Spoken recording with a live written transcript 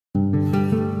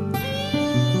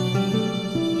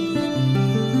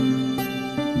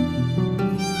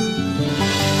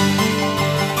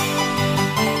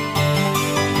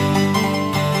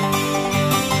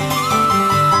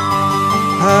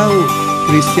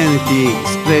Christianity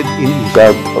spread in Egypt.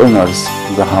 God honors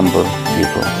the humble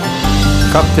people.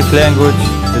 Coptic language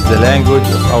is the language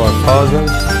of our fathers.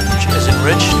 Which is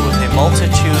enriched with a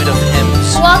multitude of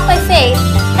hymns. Walk by faith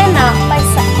and not by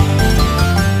sight.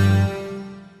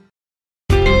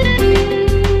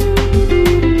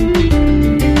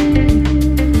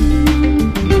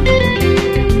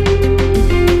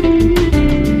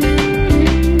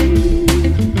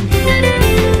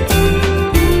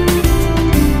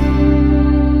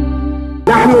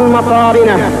 نحن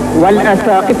المطارنة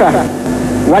والأساقفة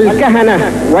والكهنة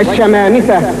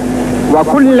والشمامسة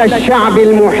وكل الشعب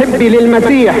المحب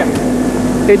للمسيح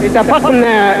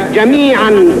اتفقنا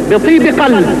جميعا بطيب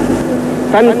قلب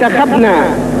فانتخبنا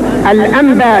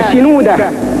الأنبا شنودة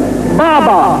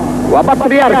بابا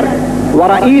وبطريرك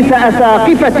ورئيس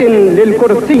أساقفة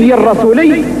للكرسي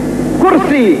الرسولي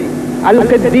كرسي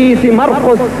القديس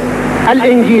مرقس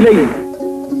الإنجيلي.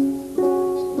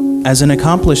 As an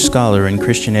accomplished scholar in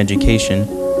Christian education,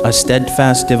 a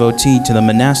steadfast devotee to the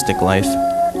monastic life,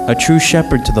 a true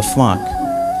shepherd to the flock,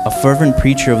 a fervent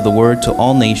preacher of the word to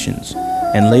all nations,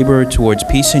 and laborer towards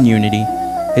peace and unity,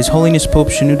 His Holiness Pope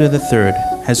Shenouda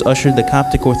III has ushered the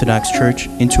Coptic Orthodox Church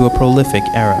into a prolific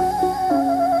era.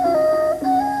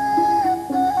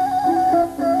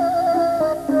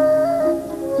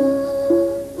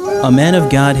 A man of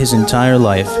God his entire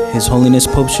life, His Holiness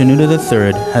Pope Shenouda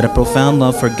III had a profound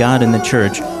love for God and the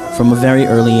Church from a very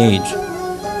early age.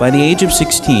 By the age of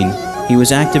 16, he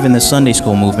was active in the Sunday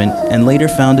school movement and later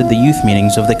founded the youth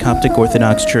meetings of the Coptic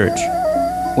Orthodox Church.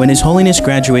 When His Holiness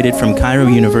graduated from Cairo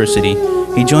University,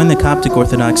 he joined the Coptic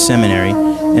Orthodox Seminary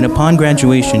and upon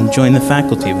graduation joined the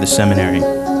faculty of the seminary.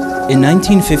 In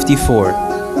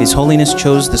 1954, His Holiness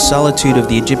chose the solitude of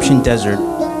the Egyptian desert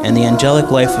and the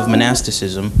angelic life of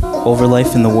monasticism over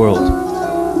life in the world.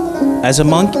 As a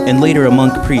monk and later a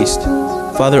monk priest,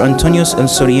 Father Antonios El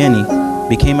Soriani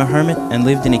became a hermit and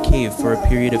lived in a cave for a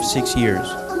period of 6 years.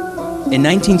 In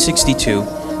 1962,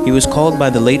 he was called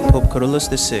by the late Pope Kyrillos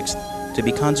VI to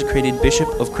be consecrated Bishop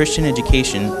of Christian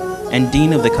Education and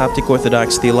Dean of the Coptic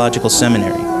Orthodox Theological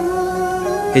Seminary.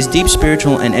 His deep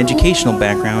spiritual and educational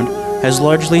background has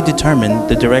largely determined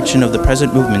the direction of the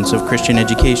present movements of Christian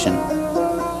education.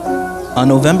 On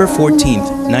November 14,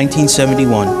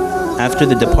 1971, after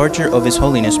the departure of His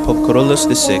Holiness Pope Kyrillos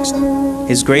VI,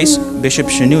 His Grace Bishop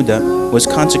Shenouda was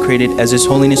consecrated as His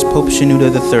Holiness Pope Shenouda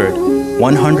III,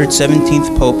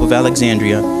 117th Pope of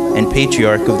Alexandria and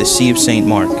Patriarch of the See of St.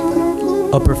 Mark.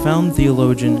 A profound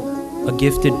theologian, a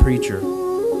gifted preacher,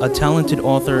 a talented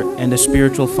author, and a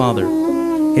spiritual father,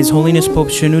 His Holiness Pope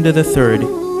Shenouda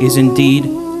III is indeed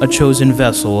a chosen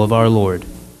vessel of our Lord.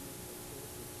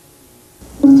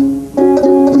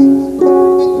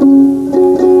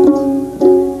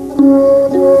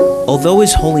 Although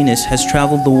His Holiness has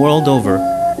traveled the world over,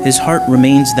 his heart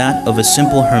remains that of a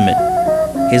simple hermit.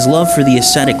 His love for the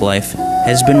ascetic life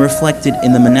has been reflected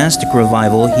in the monastic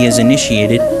revival he has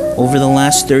initiated over the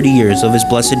last 30 years of his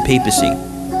blessed papacy.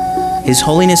 His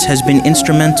Holiness has been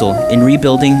instrumental in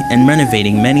rebuilding and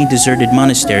renovating many deserted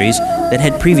monasteries that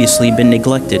had previously been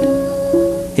neglected.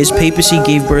 His papacy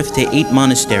gave birth to 8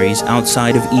 monasteries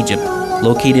outside of Egypt,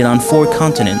 located on 4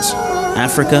 continents: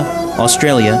 Africa,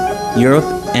 Australia, Europe,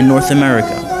 and North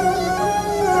America.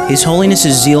 His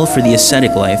Holiness's zeal for the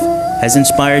ascetic life has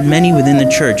inspired many within the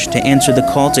Church to answer the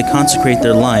call to consecrate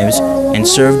their lives and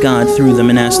serve God through the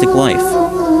monastic life.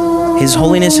 His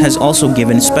Holiness has also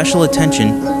given special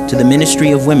attention to the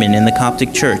ministry of women in the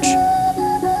Coptic Church.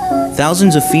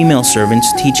 Thousands of female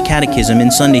servants teach catechism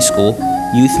in Sunday school,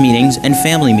 youth meetings, and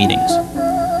family meetings.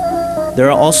 There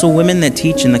are also women that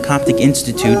teach in the Coptic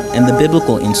Institute and the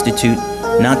Biblical Institute,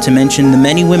 not to mention the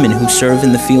many women who serve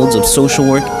in the fields of social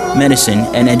work, medicine,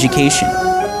 and education.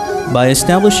 By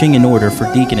establishing an order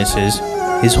for deaconesses,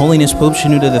 His Holiness Pope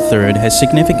Shenouda III has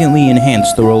significantly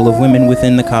enhanced the role of women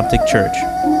within the Coptic Church.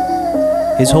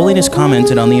 His Holiness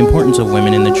commented on the importance of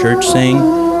women in the Church, saying,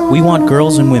 "We want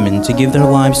girls and women to give their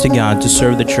lives to God to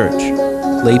serve the Church.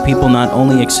 Lay people not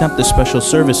only accept the special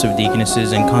service of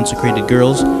deaconesses and consecrated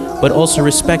girls, but also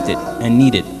respect it and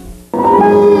need it."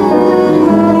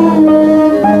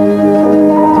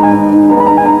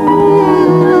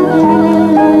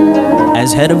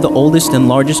 As head of the oldest and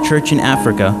largest church in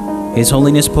Africa, His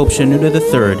Holiness Pope Shenouda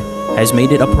III has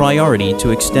made it a priority to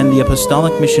extend the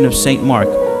apostolic mission of St. Mark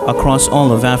across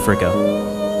all of Africa.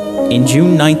 In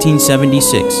June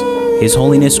 1976, His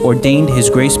Holiness ordained His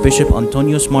Grace Bishop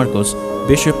Antonios Marcos,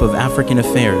 Bishop of African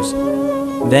Affairs.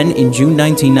 Then in June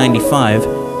 1995,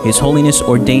 His Holiness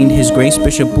ordained His Grace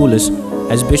Bishop Boulos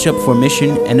as Bishop for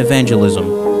Mission and Evangelism.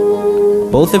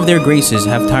 Both of their graces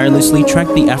have tirelessly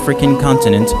trekked the African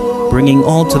continent, bringing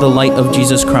all to the light of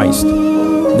Jesus Christ.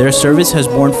 Their service has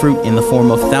borne fruit in the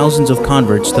form of thousands of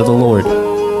converts to the Lord.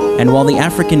 And while the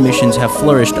African missions have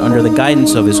flourished under the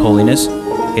guidance of His Holiness,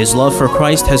 His love for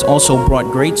Christ has also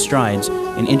brought great strides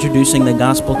in introducing the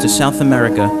gospel to South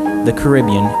America, the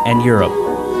Caribbean, and Europe.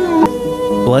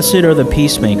 Blessed are the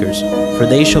peacemakers, for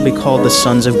they shall be called the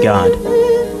sons of God.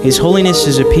 His Holiness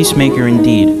is a peacemaker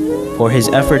indeed, for his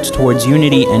efforts towards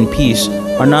unity and peace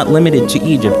are not limited to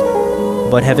Egypt,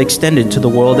 but have extended to the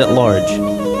world at large.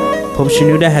 Pope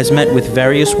Shenouda has met with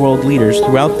various world leaders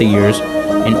throughout the years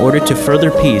in order to further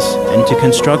peace and to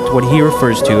construct what he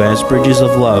refers to as bridges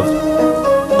of love.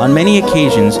 On many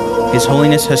occasions, His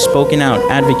Holiness has spoken out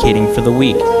advocating for the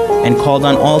weak and called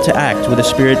on all to act with a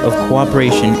spirit of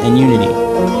cooperation and unity.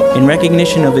 In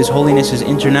recognition of His Holiness's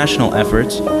international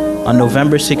efforts, on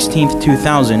November 16,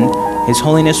 2000, His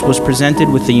Holiness was presented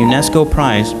with the UNESCO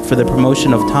Prize for the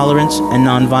promotion of tolerance and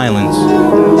nonviolence.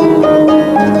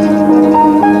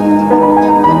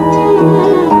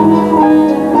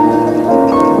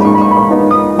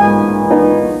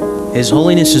 His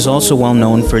Holiness is also well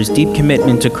known for his deep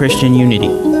commitment to Christian unity.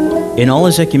 In all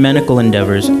his ecumenical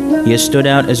endeavors, he has stood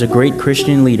out as a great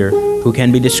Christian leader who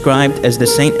can be described as the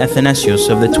Saint Athanasius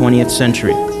of the 20th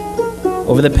century.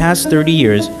 Over the past 30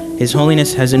 years, His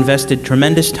Holiness has invested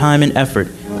tremendous time and effort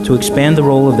to expand the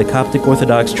role of the Coptic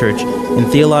Orthodox Church in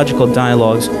theological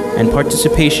dialogues and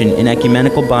participation in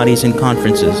ecumenical bodies and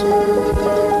conferences.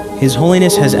 His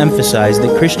Holiness has emphasized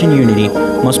that Christian unity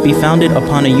must be founded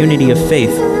upon a unity of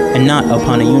faith and not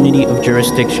upon a unity of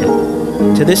jurisdiction.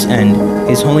 To this end,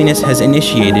 His Holiness has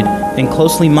initiated and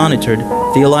closely monitored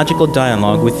theological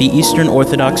dialogue with the Eastern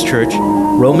Orthodox Church,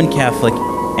 Roman Catholic,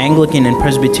 Anglican and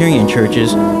Presbyterian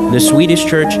churches, the Swedish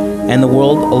Church, and the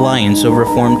World Alliance of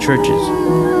Reformed Churches.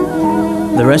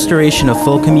 The restoration of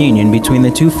full communion between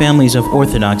the two families of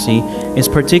Orthodoxy is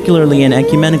particularly an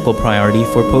ecumenical priority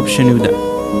for Pope Shenouda.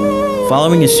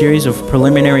 Following a series of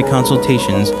preliminary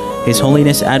consultations, His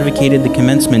Holiness advocated the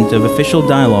commencement of official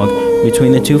dialogue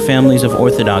between the two families of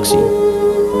Orthodoxy.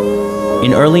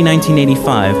 In early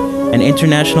 1985, an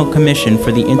international commission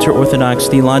for the inter-Orthodox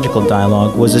theological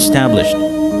dialogue was established.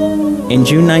 In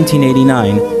June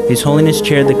 1989, His Holiness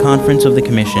chaired the conference of the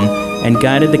commission and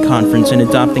guided the conference in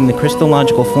adopting the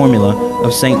Christological formula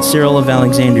of St. Cyril of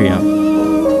Alexandria.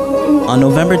 On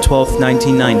November 12,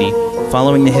 1990,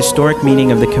 following the historic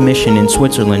meeting of the Commission in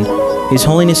Switzerland, His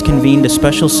Holiness convened a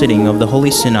special sitting of the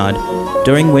Holy Synod,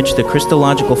 during which the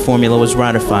Christological formula was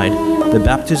ratified, the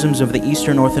baptisms of the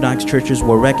Eastern Orthodox churches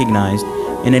were recognized,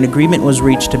 and an agreement was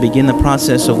reached to begin the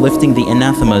process of lifting the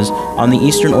anathemas on the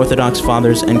Eastern Orthodox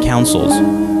fathers and councils.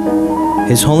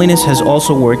 His Holiness has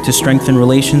also worked to strengthen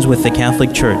relations with the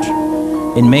Catholic Church.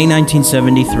 In May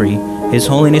 1973, His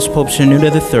Holiness Pope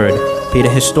Shenouda III paid a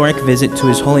historic visit to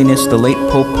His Holiness the late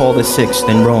Pope Paul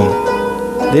VI in Rome.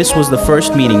 This was the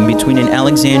first meeting between an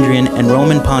Alexandrian and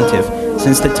Roman pontiff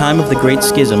since the time of the Great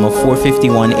Schism of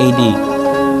 451 AD.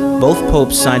 Both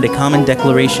popes signed a common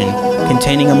declaration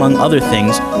containing, among other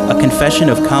things, a confession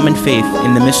of common faith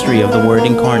in the mystery of the Word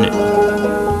incarnate.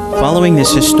 Following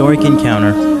this historic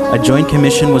encounter, a joint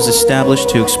commission was established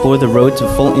to explore the road to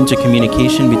full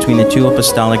intercommunication between the two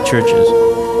apostolic churches.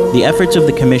 The efforts of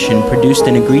the Commission produced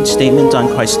an agreed statement on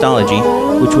Christology,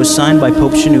 which was signed by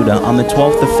Pope Shenouda on the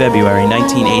 12th of February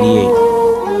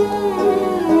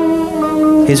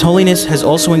 1988. His Holiness has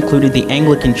also included the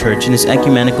Anglican Church in his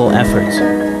ecumenical efforts.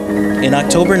 In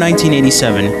October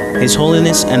 1987, His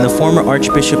Holiness and the former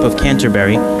Archbishop of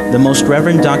Canterbury, the Most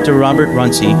Reverend Dr. Robert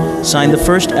Runcie, signed the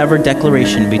first ever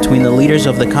declaration between the leaders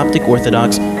of the Coptic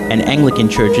Orthodox and Anglican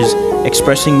churches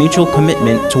expressing mutual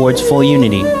commitment towards full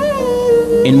unity.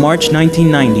 In March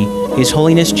 1990, His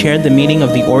Holiness chaired the meeting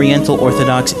of the Oriental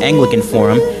Orthodox Anglican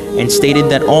Forum and stated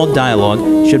that all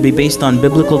dialogue should be based on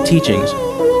biblical teachings.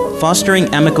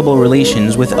 Fostering amicable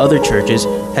relations with other churches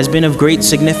has been of great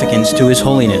significance to His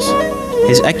Holiness.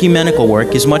 His ecumenical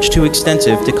work is much too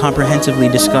extensive to comprehensively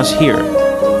discuss here.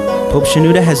 Pope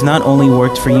Shenouda has not only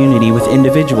worked for unity with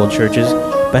individual churches,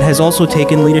 but has also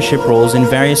taken leadership roles in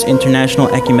various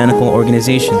international ecumenical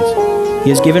organizations. He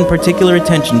has given particular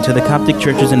attention to the Coptic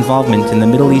Church's involvement in the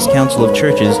Middle East Council of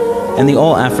Churches and the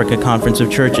All-Africa Conference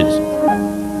of Churches.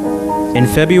 In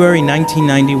February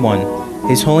 1991,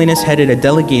 His Holiness headed a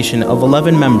delegation of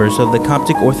 11 members of the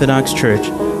Coptic Orthodox Church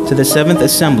to the 7th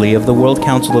Assembly of the World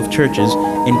Council of Churches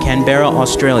in Canberra,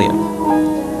 Australia.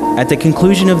 At the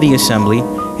conclusion of the assembly,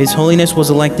 His Holiness was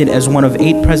elected as one of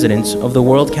 8 presidents of the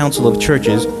World Council of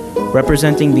Churches,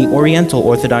 representing the Oriental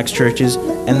Orthodox Churches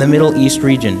and the Middle East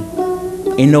region.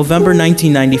 In November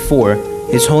 1994,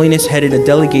 His Holiness headed a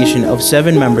delegation of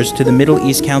 7 members to the Middle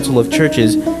East Council of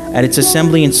Churches at its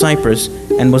assembly in Cyprus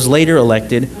and was later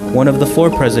elected one of the 4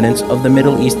 presidents of the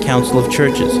Middle East Council of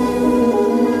Churches.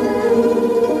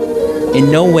 In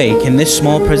no way can this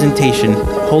small presentation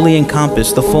wholly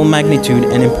encompass the full magnitude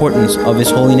and importance of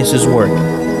His Holiness's work.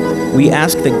 We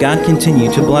ask that God continue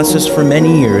to bless us for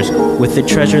many years with the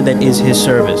treasure that is His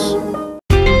service.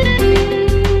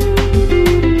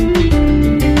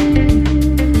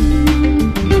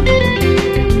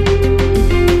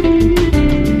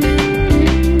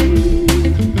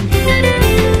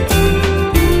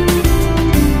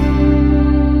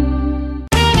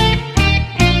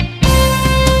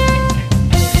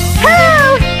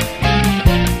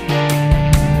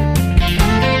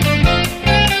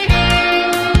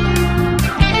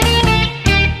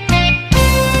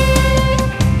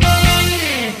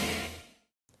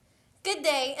 Good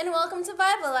day and welcome to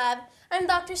Bible Lab. I'm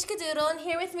Dr. Skadoodle and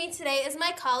here with me today is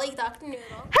my colleague Dr.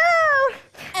 Noodle. Hello!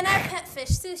 And our pet fish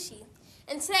Sushi.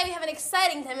 And today we have an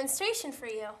exciting demonstration for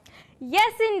you.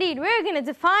 Yes, indeed. We're going to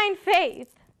define faith.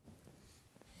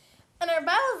 And our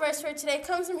Bible verse for today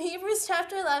comes from Hebrews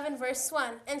chapter 11, verse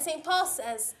 1. And St. Paul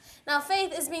says, "Now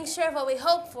faith is being sure of what we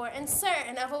hope for and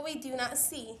certain of what we do not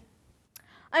see."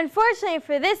 Unfortunately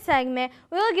for this segment,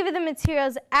 we will give you the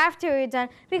materials after we're done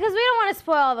because we don't want to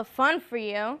spoil all the fun for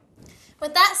you.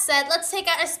 With that said, let's take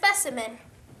out our specimen.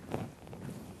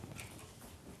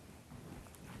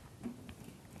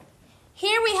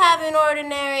 Here we have an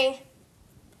ordinary,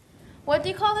 what do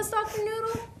you call this, Dr.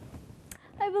 Noodle?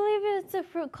 I believe it's a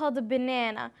fruit called a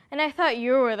banana, and I thought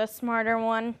you were the smarter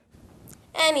one.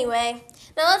 Anyway,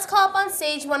 now let's call up on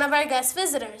stage one of our guest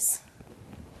visitors.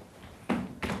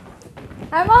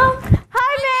 Hi, Mom.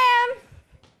 Hi, ma'am.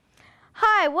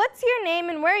 Hi, what's your name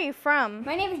and where are you from?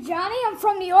 My name is Johnny. I'm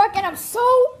from New York, and I'm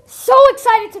so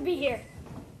excited to be here.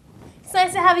 It's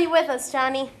nice to have you with us,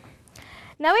 Johnny.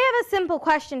 Now we have a simple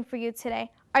question for you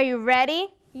today. Are you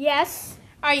ready? Yes.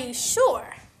 Are you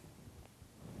sure?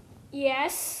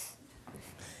 Yes.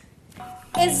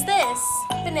 Is this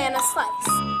banana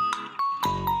slice?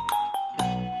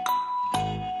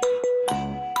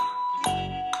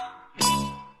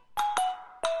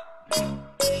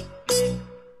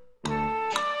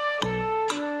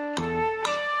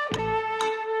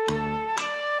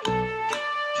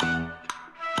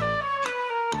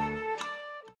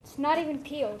 It's not even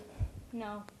peeled.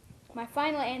 No. My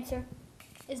final answer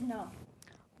is no.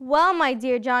 Well, my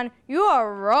dear John, you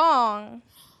are wrong.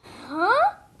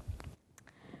 Huh?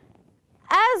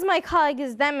 As my colleague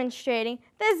is demonstrating,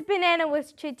 this banana was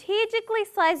strategically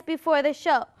sliced before the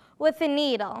show with a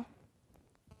needle.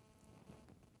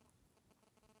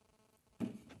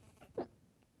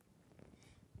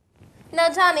 Now,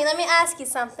 Johnny, let me ask you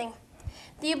something.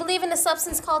 Do you believe in a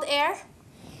substance called air?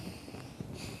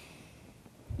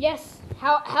 Yes.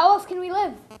 How else can we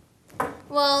live?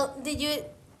 Well, do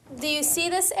you see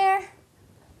this air?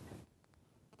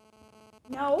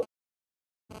 No.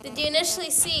 Did you initially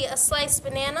see a sliced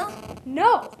banana?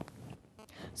 No.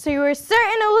 So you were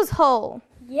certain it was whole.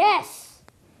 Yes.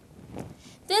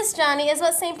 This, Johnny, is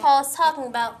what St. Paul is talking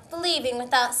about, believing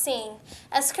without seeing.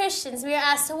 As Christians, we are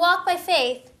asked to walk by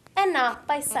faith and not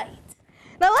by sight.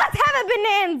 Now let's have a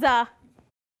bonanza.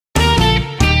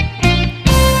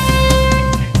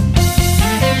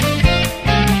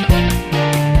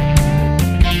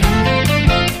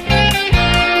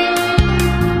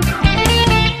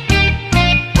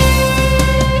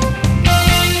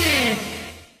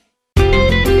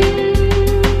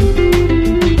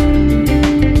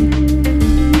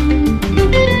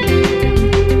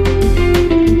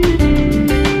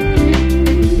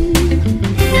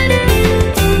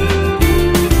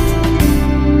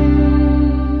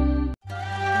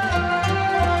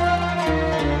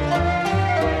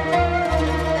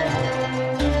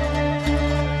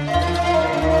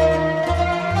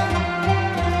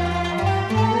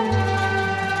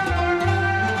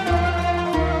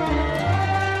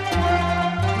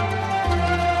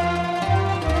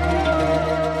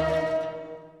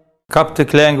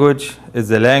 Coptic language is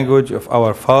the language of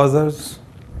our fathers,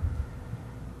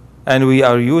 and we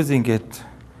are using it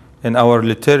in our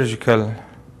liturgical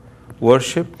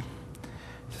worship.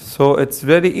 So it's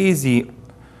very easy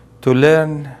to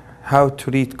learn how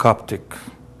to read Coptic.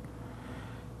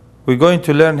 We're going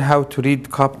to learn how to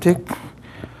read Coptic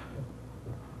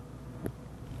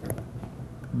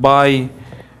by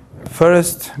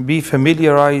first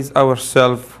familiarize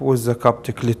ourselves with the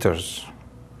Coptic letters.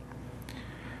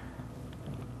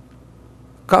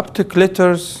 Coptic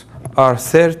letters are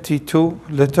 32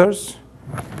 letters.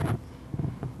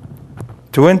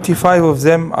 25 of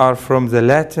them are from the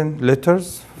Latin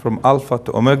letters, from alpha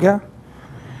to omega,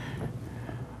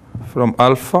 from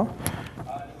alpha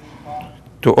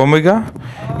to omega,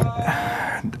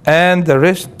 and the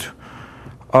rest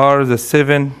are the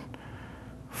 7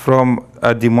 from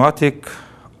a demotic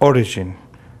origin,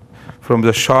 from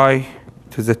the chi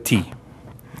to the T.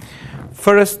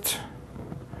 First,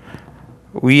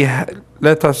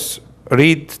 let us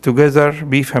read together,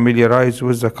 be familiarized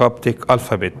with the Coptic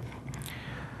alphabet.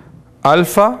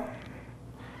 Alpha,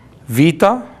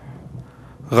 Beta,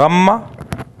 Gamma,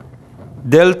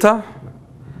 Delta,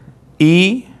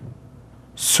 E,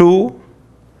 Su,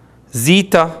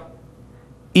 Zeta,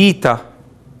 Eta,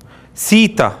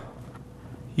 Theta,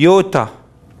 Iota,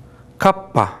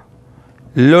 Kappa,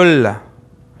 Lambda,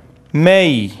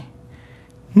 Mei,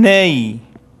 Nei,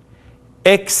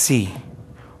 Xi,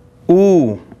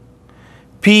 U,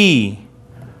 Pi,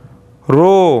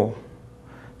 Rho,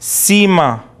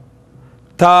 Sigma,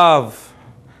 Tav,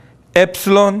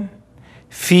 Epsilon,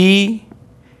 Phi,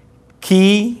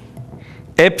 Chi,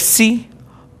 Epsi,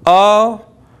 A,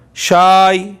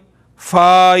 Shai,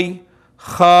 Phi,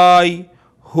 Chai,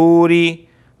 Huri,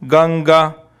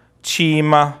 Ganga,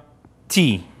 Chima,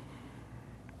 T.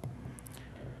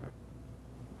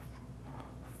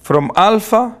 From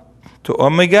alpha to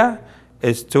omega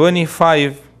is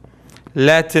 25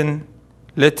 Latin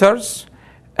letters,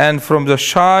 and from the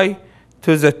chi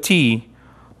to the T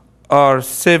are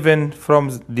 7 from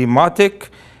demotic,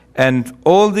 and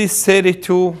all these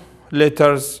 32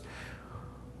 letters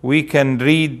we can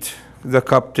read the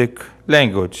Coptic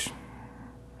language.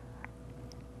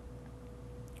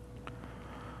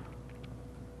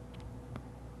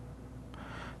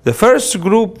 The first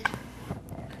group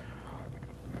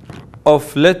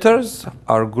of letters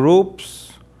are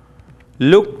groups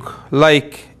look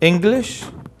like English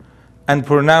and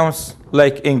pronounce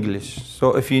like English.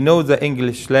 So if you know the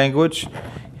English language,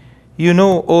 you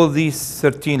know all these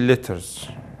 13 letters.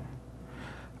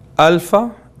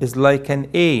 Alpha is like an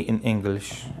A in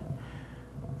English.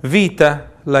 Beta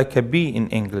like a B in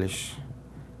English.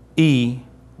 E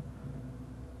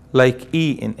like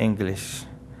E in English.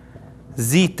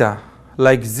 Zeta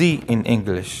like Z in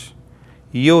English.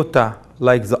 Iota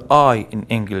like the I in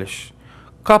English.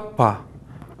 Kappa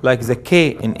like the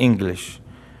K in English.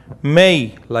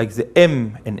 Mei like the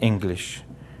M in English.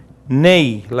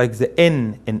 Nei like the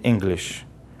N in English.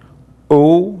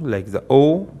 O like the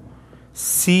O.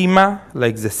 Sigma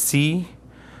like the C.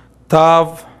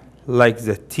 Tav like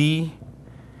the T.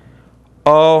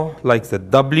 O like the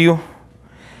W.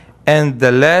 And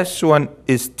the last one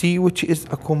is T, which is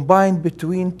a combine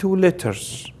between 2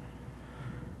 letters.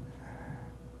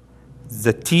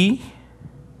 The T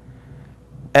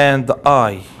and the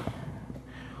I.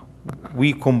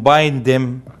 We combine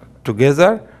them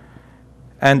together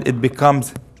and it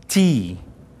becomes T.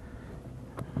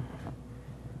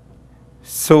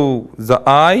 So the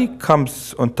I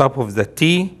comes on top of the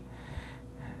T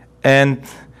and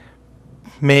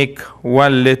make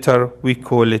one letter, we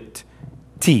call it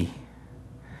T.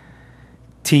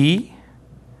 T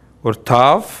or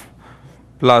Tav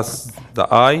plus the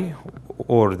I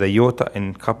or the Iota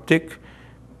in Coptic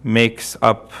makes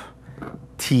up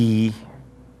T.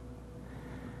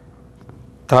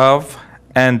 Tav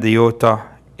and the Iota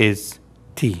is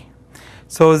T.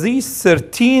 So these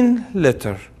 13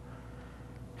 letters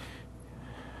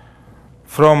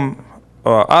from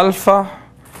alpha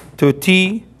to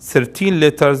T, 13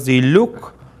 letters, they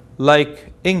look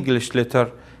like English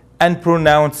letter and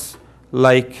pronounce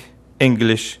like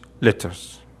English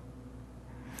letters.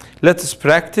 Let us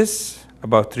practice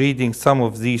about reading some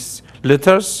of these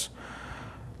letters.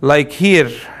 Like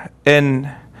here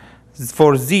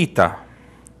for Zeta.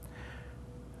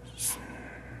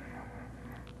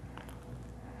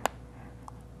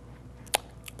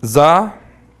 Za,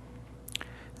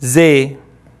 Ze,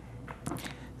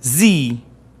 Zi,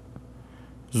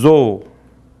 Zo,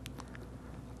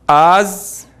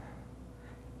 Az,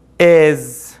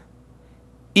 Ez,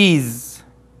 Iz,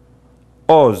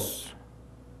 Oz,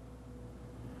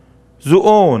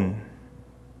 Zoon,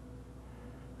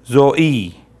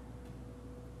 Zoe,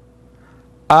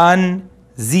 An,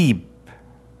 Zib.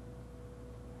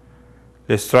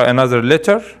 Let's try another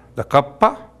letter, the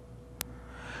Kappa.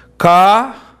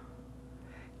 Ka,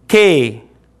 Ke,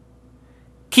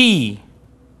 Ki,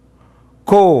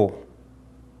 Ko,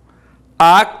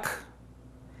 Ak,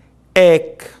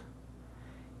 Ek,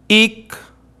 Ik,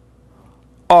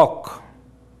 Ok,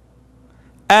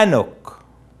 Anok,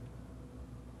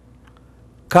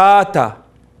 Kata,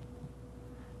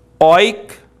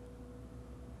 Oik,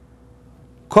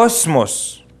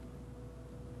 Cosmos.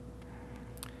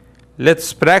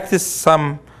 Let's practice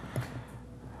some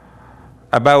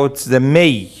about the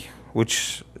may,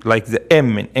 which like the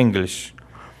M in English.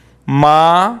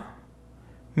 Ma,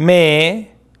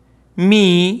 me,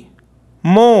 me,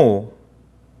 mo.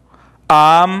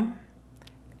 Am,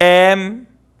 em,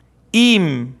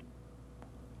 im,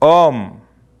 om.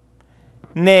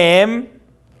 Nem,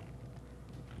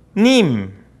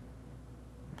 nim.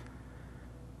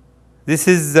 This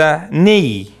is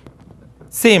ni,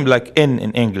 same like in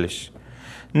English.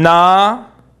 Na,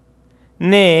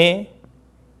 ne,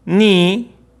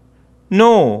 ni,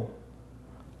 no.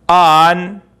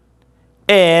 An,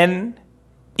 en,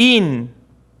 in,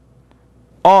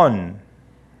 on.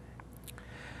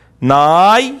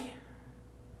 Nai,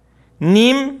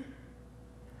 nim,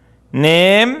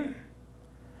 nem,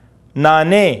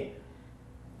 nane.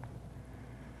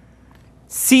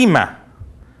 Sima.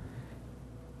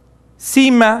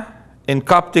 Sima in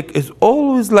Coptic is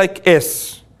always like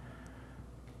S.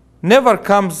 Never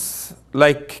comes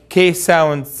like K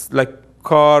sounds like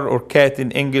car or cat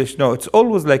in English. No, it's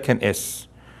always like an S.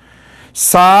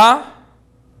 Sa,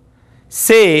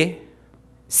 se,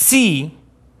 si,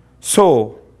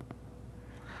 so.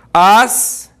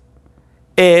 As,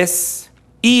 es,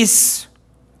 is,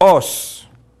 os.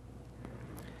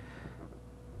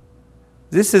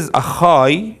 This is a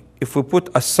chai. If we put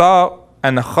a sa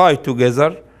and a chai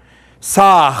together,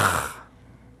 sach.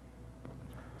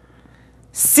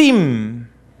 Sim.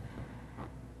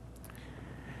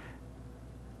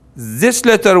 This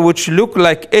letter, which look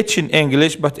like H in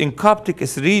English, but in Coptic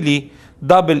is really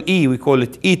double E. We call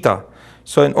it eta.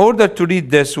 So in order to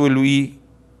read this,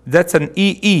 that's an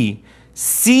EE.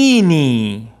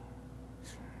 Sini.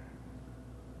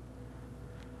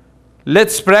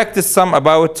 Let's practice some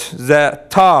about the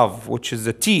tav, which is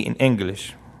the T in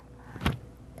English.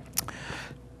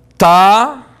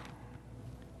 Ta,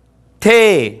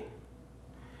 te,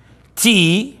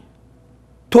 ti,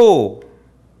 to.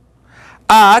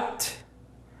 At,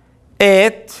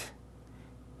 et,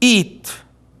 eat,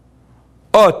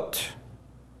 ot.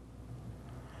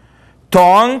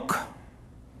 Tonk,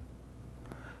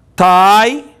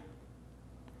 tai,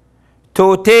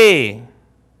 tote.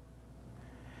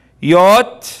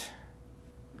 Yot,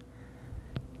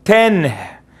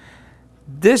 ten.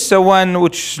 This one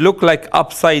which look like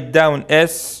upside down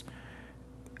S.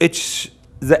 It's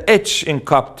the H in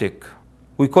Coptic.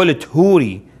 We call it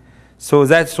huri. So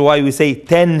that's why we say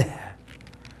 10.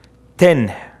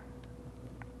 10.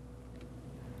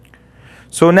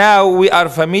 So now we are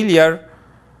familiar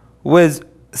with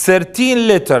 13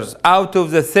 letters out of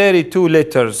the 32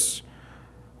 letters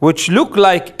which look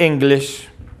like English.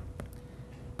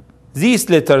 These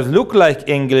letters look like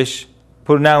English,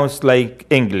 pronounced like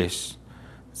English.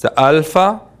 The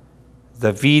alpha,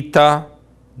 the beta,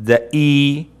 the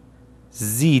E,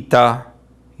 zeta,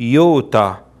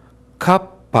 iota,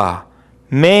 kappa,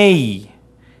 may,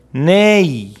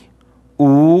 nay,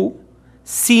 u,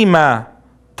 sima,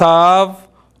 tav,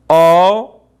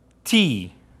 o,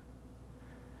 t.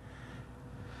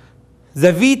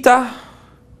 The vita,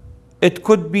 it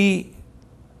could be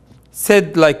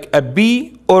said like a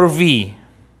B or V.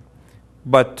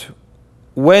 But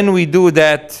when we do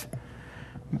that,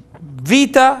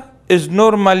 vita is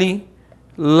normally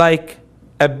like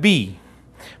a B.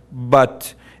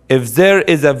 But if there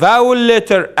is a vowel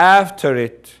letter after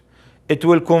it, it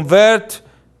will convert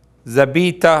the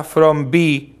beta from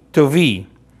B to V.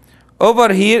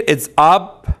 Over here it's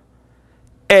ab,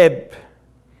 eb,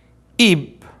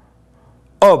 ib,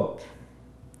 ob.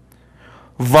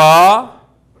 Va,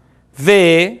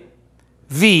 ve,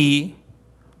 vi,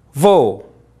 vo.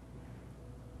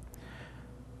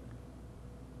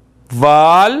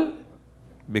 Val,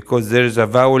 because there is a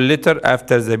vowel letter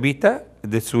after the beta,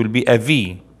 this will be a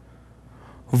V.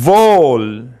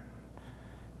 Vol.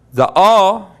 The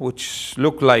A, which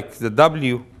look like the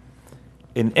W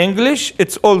in English,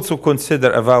 it's also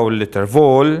considered a vowel letter.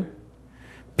 Vol.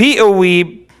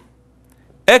 P-O-weeb,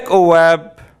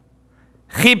 Ek-O-wab,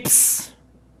 Chips.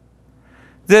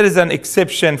 There is an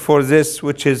exception for this,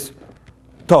 which is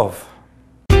Tov.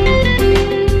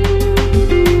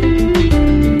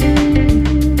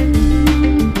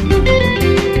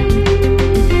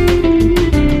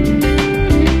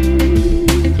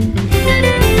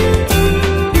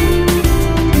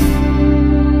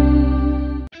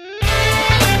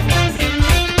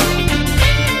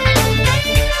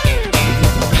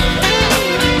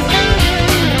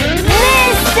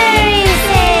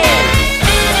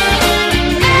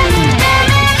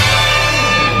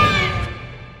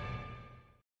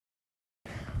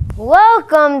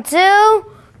 Welcome to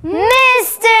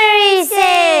Mystery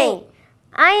Sing!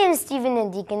 I am Stephen the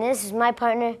Deacon, and this is my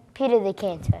partner, Peter the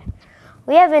Cantor.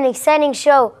 We have an exciting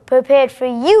show prepared for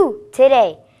you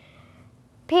today.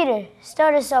 Peter,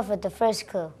 start us off with the first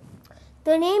clue.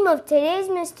 The name of today's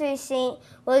mystery saint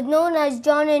was known as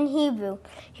John in Hebrew.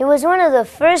 He was one of the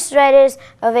first writers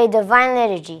of a divine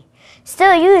liturgy,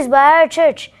 still used by our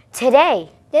church today.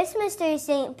 This mystery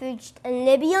saint preached in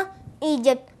Libya,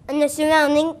 Egypt, and the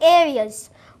surrounding areas.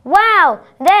 Wow,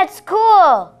 that's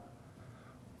cool!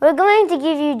 We're going to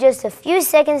give you just a few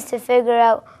seconds to figure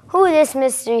out who this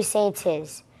mystery saint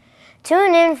is.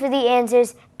 Tune in for the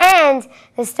answers and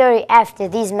the story after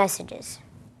these messages.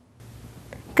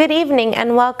 Good evening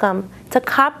and welcome to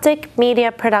Coptic Media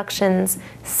Productions,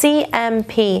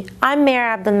 CMP. I'm Mayor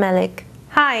Abdelmalik.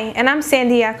 Hi, and I'm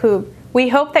Sandy Yacoub. We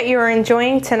hope that you are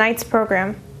enjoying tonight's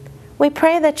program. We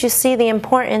pray that you see the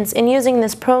importance in using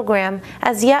this program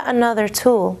as yet another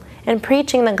tool in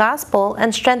preaching the gospel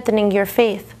and strengthening your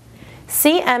faith.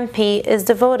 CMP is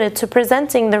devoted to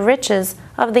presenting the riches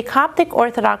of the Coptic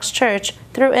Orthodox Church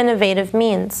through innovative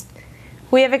means.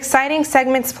 We have exciting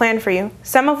segments planned for you,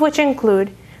 some of which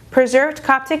include preserved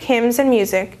Coptic hymns and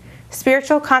music,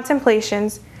 spiritual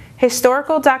contemplations,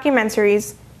 historical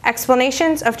documentaries,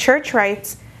 explanations of church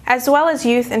rites, as well as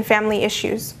youth and family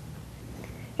issues.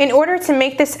 In order to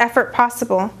make this effort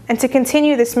possible and to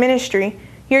continue this ministry,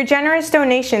 your generous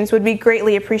donations would be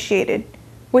greatly appreciated.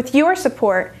 With your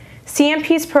support,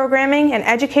 CMP's programming and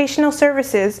educational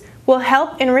services will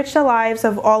help enrich the lives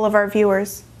of all of our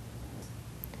viewers.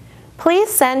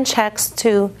 Please send checks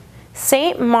to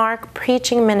St. Mark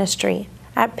Preaching Ministry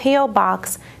at P.O.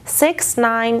 Box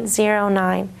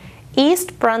 6909,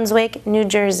 East Brunswick, New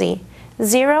Jersey,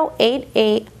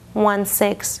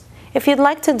 08816. If you'd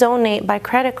like to donate by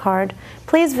credit card,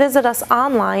 please visit us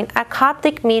online at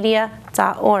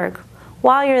copticmedia.org.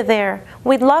 While you're there,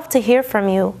 we'd love to hear from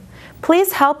you.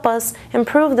 Please help us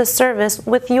improve the service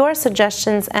with your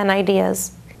suggestions and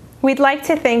ideas. We'd like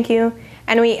to thank you,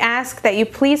 and we ask that you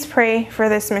please pray for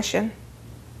this mission.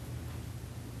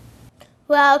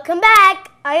 Welcome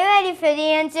back. Are you ready for the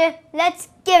answer? Let's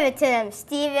give it to them,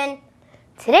 Stephen.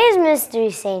 Today's mystery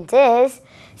saint is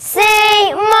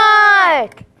Saint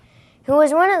Mark, who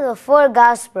was one of the 4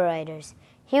 gospel writers.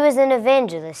 He was an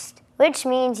evangelist, which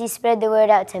means he spread the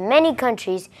word out to many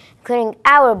countries, including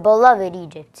our beloved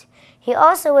Egypt. He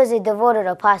also was a devoted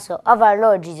apostle of our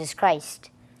Lord Jesus Christ.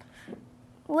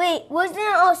 Wait, wasn't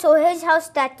it also his house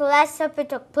that the Last Supper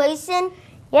took place in?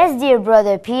 Yes, dear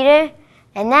brother Peter.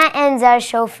 And that ends our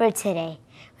show for today.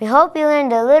 We hope you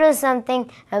learned a little something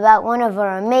about one of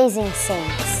our amazing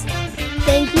saints.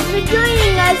 Thank you for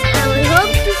joining us, and we hope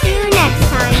to see you next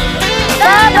time.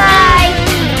 Bye-bye!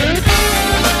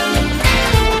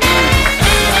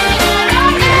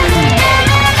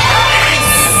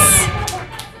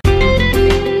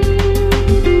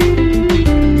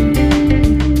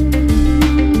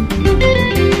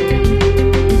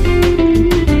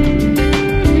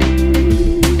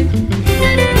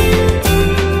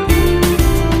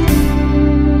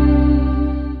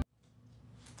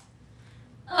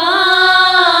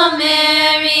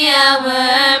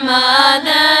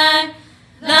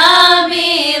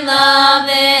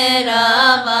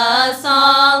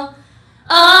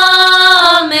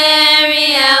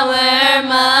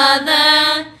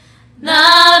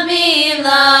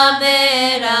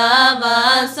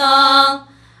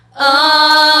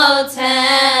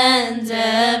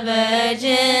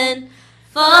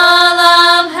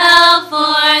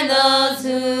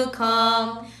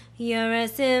 You're a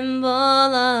symbol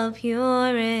of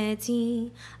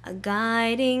purity, a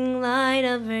guiding light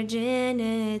of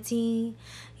virginity.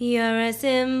 You're a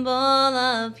symbol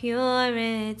of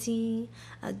purity,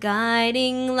 a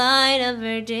guiding light of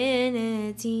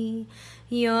virginity.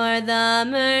 You're the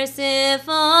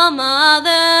merciful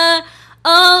mother,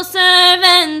 O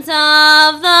servant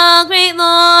of the great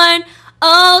Lord,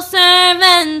 O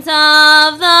servant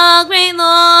of the great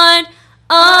Lord.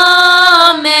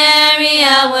 O Mary,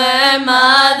 our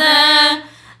mother,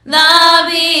 the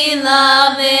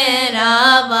beloved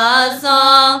of us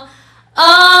all.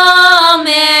 O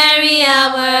Mary,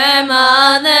 our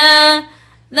mother,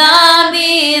 the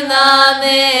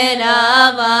beloved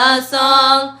of us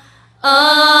all.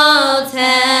 O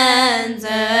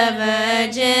tender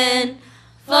Virgin,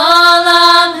 full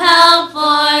of help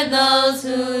for those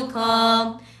who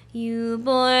call. You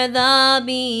bore the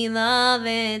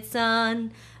beloved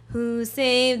Son, who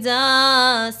saved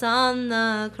us on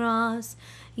the cross.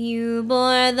 You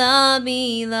bore the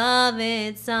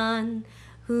beloved Son,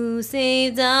 who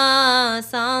saved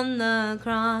us on the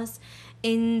cross.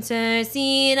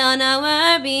 Intercede on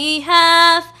our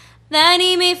behalf, that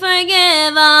he may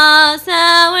forgive us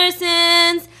our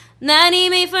sins, that he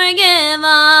may forgive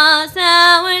us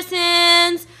our sins.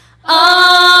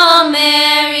 O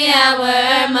Mary,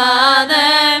 our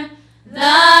mother,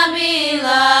 the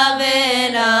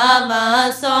beloved of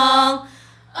us all.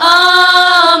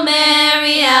 O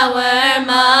Mary, our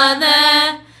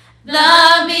mother,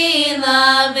 the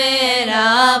beloved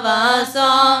of us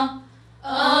all.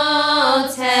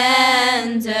 O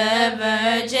tender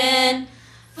Virgin,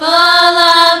 full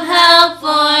of help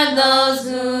for those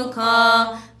who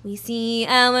call. We see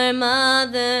our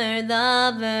mother,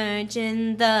 the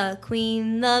Virgin, the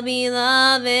Queen, the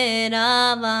beloved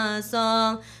of us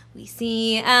all. We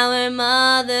see our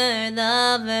mother,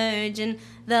 the Virgin,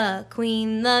 the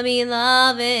Queen, the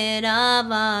beloved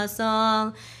of us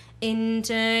all.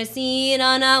 Intercede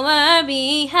on our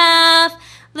behalf.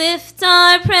 Lift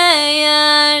our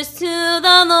prayers to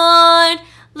the Lord.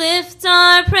 Lift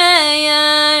our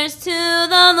prayers to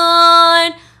the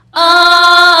Lord.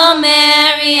 O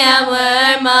Mary,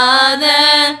 our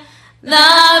mother,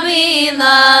 the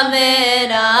beloved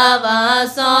of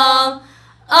us all.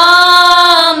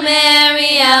 O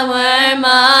Mary, our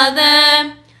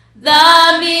mother,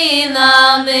 the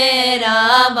beloved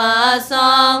of us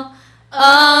all.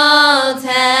 O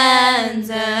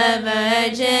tender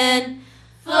Virgin,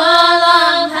 full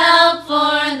of help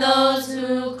for those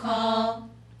who call.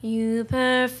 You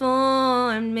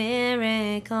performed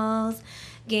miracles,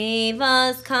 gave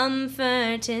us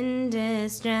comfort in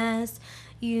distress.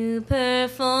 You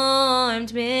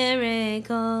performed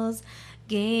miracles,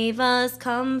 gave us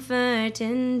comfort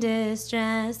in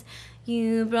distress.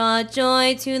 You brought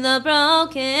joy to the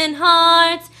broken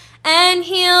hearts, and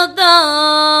healed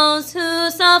those who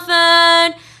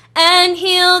suffered, and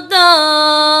healed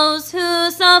those who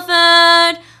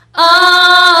suffered.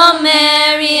 O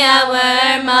Mary,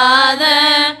 our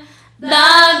mother,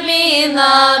 the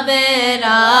beloved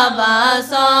of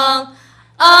us all.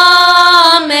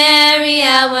 O Mary,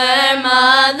 our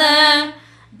mother,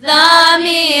 the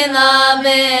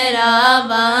beloved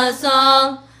of us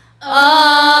all.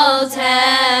 O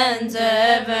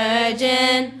tender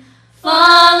Virgin, full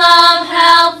of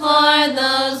help for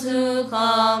those who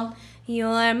call.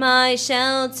 You're my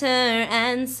shelter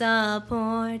and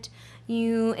support.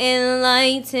 You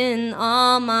enlighten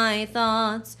all my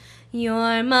thoughts.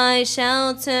 You're my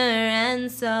shelter and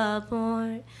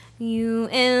support. You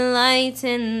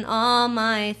enlighten all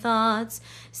my thoughts.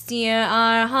 Steer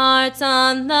our hearts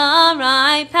on the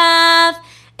right path.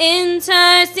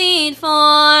 Intercede for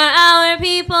our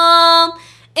people.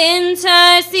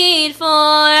 Intercede for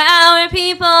our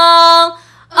people.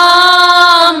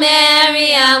 O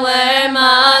Mary, our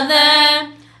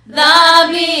mother, the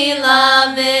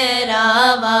beloved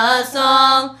of us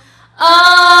all.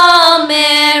 O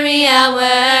Mary,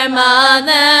 our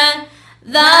mother,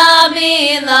 the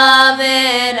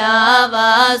beloved of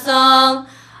us all.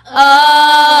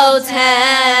 O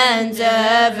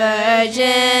tender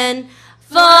Virgin,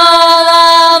 full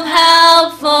of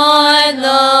help for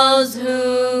those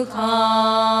who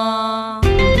call.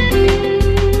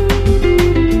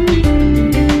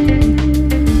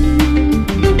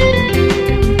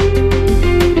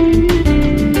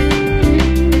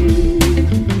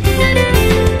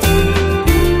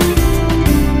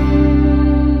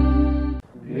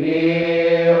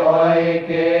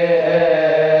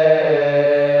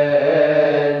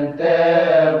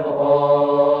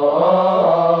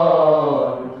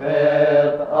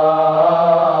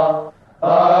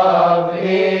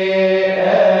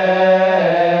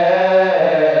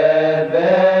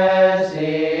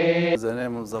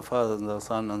 The Father, and the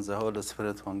Son, and the Holy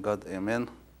Spirit, one God, Amen.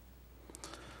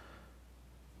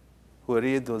 We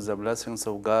read with the blessings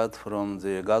of God from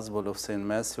the Gospel of St.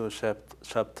 Matthew,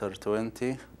 chapter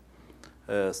 20,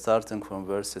 starting from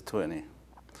verse 20.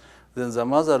 Then the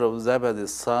mother of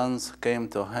Zebedee's sons came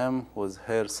to him with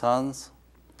her sons,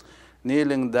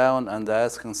 kneeling down and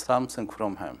asking something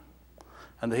from him.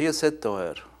 And he said to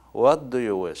her, "What do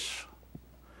you wish?"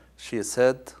 She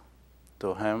said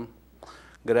to him,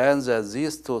 "Grant that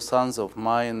these two sons of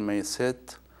mine may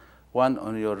sit, one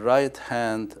on your right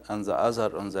hand and the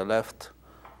other on the left,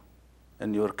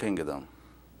 in your kingdom."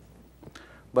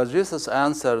 But Jesus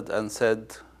answered and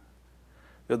said,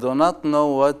 "You do not know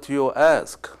what you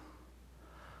ask.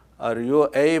 Are you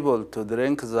able to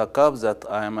drink the cup that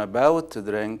I am about to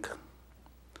drink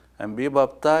and be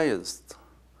baptized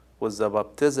with the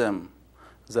baptism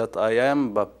that I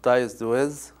am baptized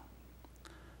with?"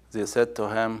 They said to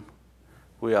him,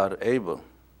 "We are able."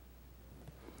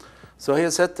 So he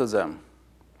said to them,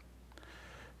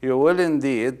 "You will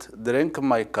indeed drink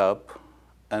my cup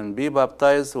and be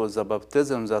baptized with the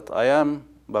baptism that I am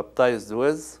baptized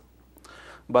with,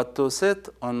 but to sit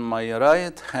on my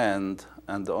right hand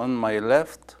and on my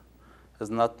left is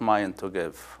not mine to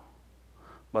give,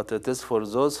 but it is for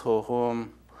those for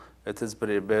whom it is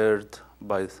prepared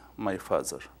by my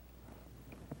Father.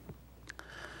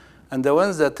 And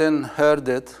when the 10 heard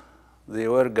it, they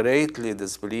were greatly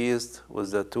displeased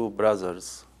with the 2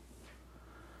 brothers.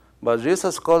 But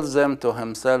Jesus called them to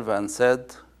himself and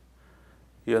said,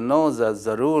 "You know that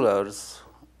the rulers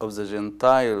of the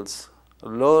Gentiles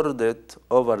lord it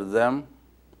over them,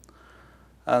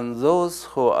 and those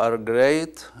who are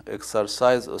great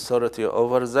exercise authority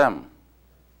over them.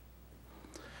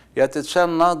 Yet it shall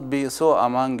not be so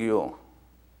among you.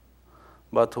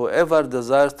 But whoever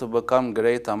desires to become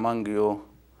great among you,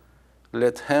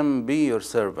 let him be your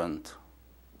servant.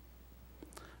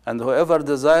 And whoever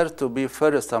desires to be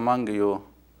first among you,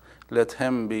 let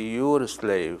him be your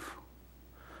slave,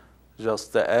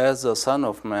 just as the Son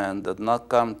of Man did not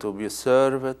come to be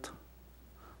served,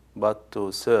 but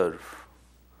to serve,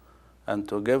 and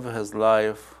to give his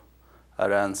life a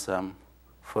ransom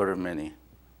for many."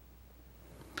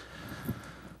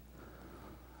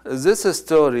 This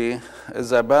story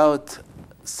is about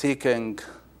seeking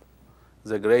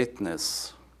the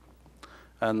greatness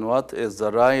and what is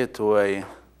the right way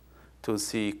to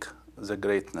seek the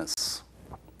greatness.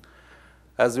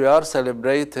 As we are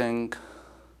celebrating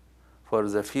for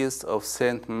the feast of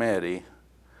Saint Mary,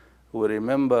 we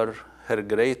remember her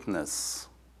greatness.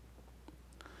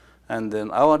 And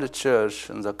in our church,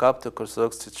 in the Coptic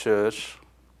Orthodox Church,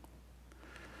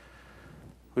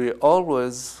 we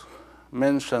always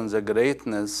mention the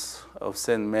greatness of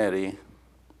Saint Mary,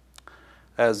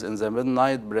 as in the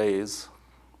midnight praise,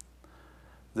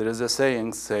 there is a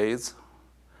saying says,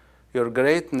 "Your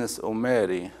greatness, O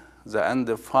Mary, the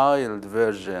undefiled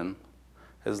Virgin,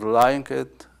 is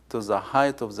likened to the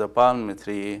height of the palm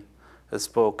tree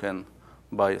spoken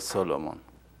by Solomon."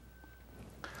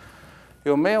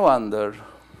 You may wonder,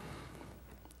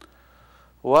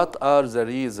 what are the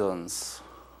reasons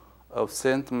of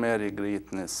Saint Mary's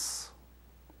greatness,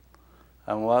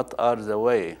 and what are the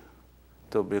way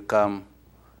to become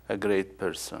a great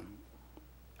person?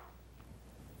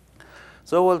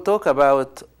 So we'll talk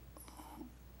about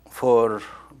 4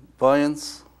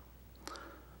 points.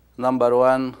 Number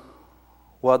 1,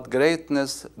 what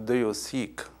greatness do you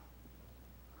seek?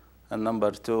 And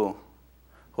number 2,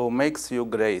 who makes you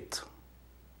great?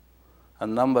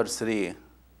 And number 3,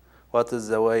 what is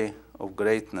the way of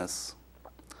greatness?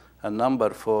 And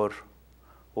number 4,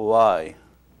 why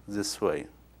this way?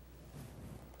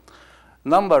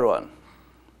 Number 1,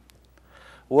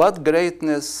 what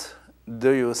greatness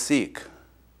do you seek?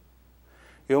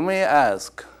 You may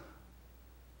ask,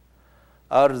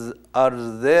 are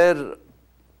there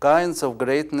kinds of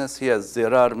greatness? Yes,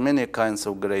 there are many kinds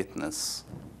of greatness.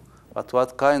 But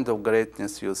what kind of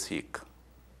greatness you seek?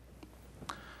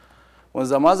 When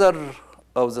the mother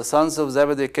of the sons of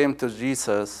Zebedee came to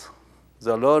Jesus,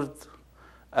 the Lord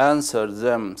answered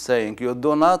them, saying, "You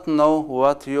do not know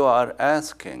what you are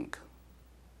asking.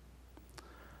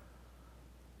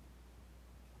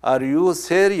 Are you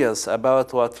serious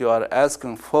about what you are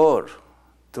asking for,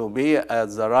 to be at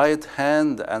the right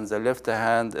hand and the left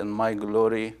hand in my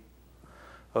glory?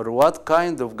 Or what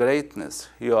kind of greatness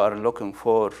you are looking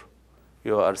for,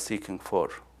 you are seeking for?"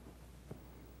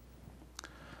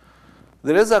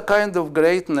 There is a kind of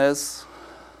greatness,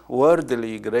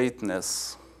 worldly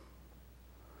greatness.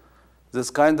 This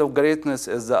kind of greatness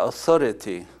is the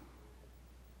authority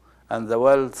and the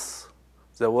wealth,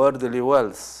 the worldly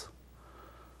wealth.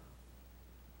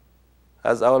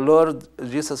 As our Lord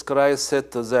Jesus Christ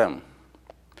said to them,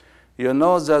 "You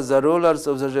know that the rulers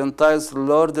of the Gentiles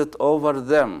lord it over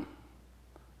them,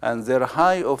 and their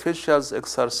high officials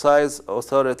exercise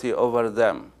authority over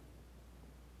them.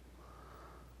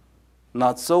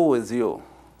 Not so with you."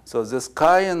 So this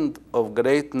kind of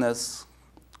greatness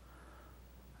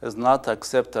is not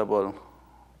acceptable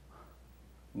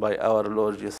by our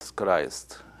Lord Jesus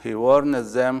Christ. He warned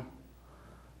them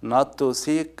not to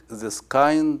seek this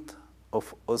kind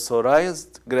of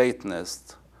authorized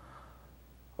greatness,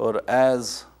 or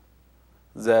as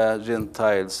the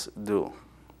Gentiles do.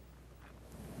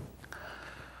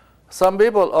 Some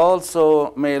people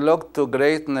also may look to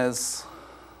greatness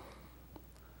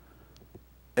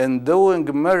in doing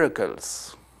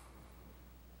miracles.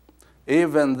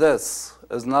 Even this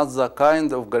is not the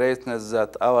kind of greatness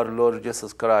that our Lord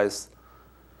Jesus Christ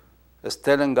is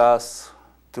telling us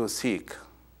to seek.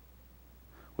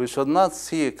 We should not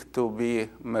seek to be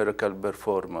miracle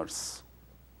performers.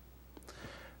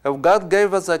 If God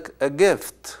gave us a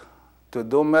gift to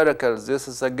do miracles, this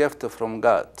is a gift from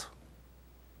God,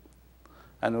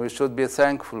 and we should be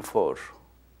thankful for.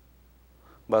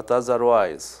 But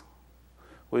otherwise,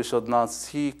 we should not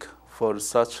seek for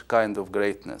such kind of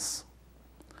greatness.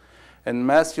 In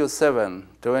Matthew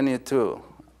 7:22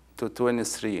 to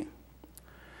 23,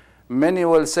 many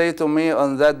will say to me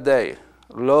on that day,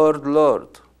 Lord,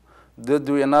 Lord, did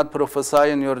we not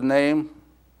prophesy in your name,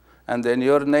 and in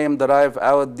your name drive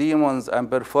out demons and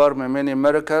perform many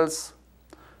miracles?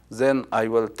 Then I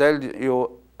will tell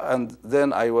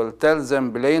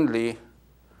them plainly,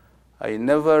 I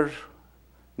never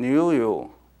knew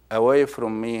you. Away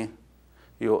from me,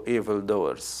 you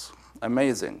evildoers.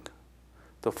 Amazing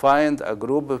to find a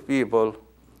group of people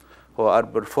who are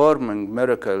performing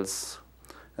miracles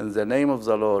in the name of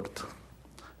the Lord,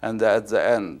 and at the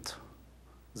end,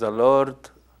 the Lord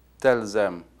tells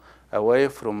them, away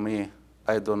from me,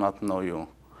 I do not know you.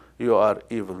 You are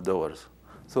evildoers.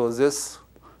 So this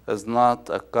is not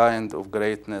a kind of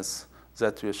greatness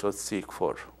that we should seek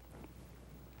for.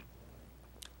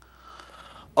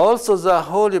 Also, the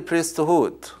holy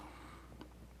priesthood.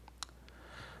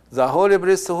 The holy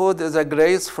priesthood is a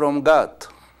grace from God,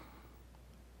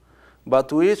 but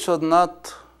we should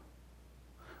not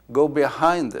go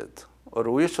behind it, or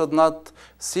we should not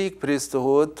seek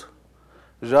priesthood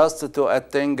just to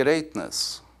attain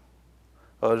greatness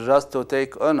or just to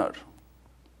take honor.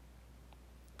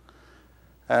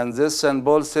 And this St.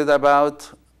 Paul said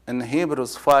about in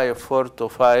Hebrews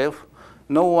 5:4-5,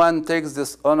 no one takes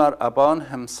this honor upon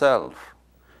himself.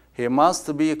 He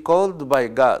must be called by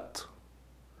God.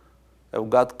 If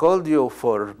God called you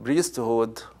for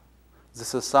priesthood,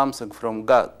 this is something from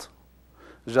God,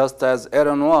 just as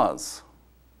Aaron was.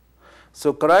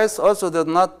 So Christ also did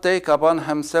not take upon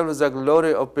himself the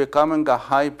glory of becoming a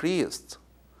high priest,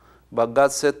 but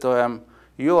God said to him,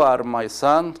 you are my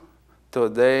son,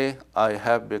 today I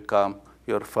have become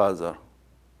your father.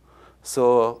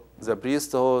 So the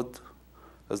priesthood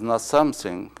is not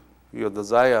something you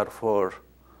desire for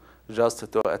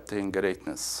just to attain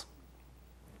greatness.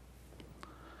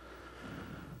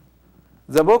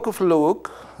 The book of Luke,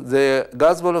 the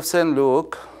Gospel of St.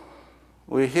 Luke,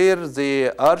 we hear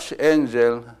the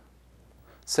archangel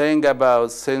saying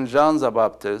about St. John the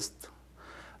Baptist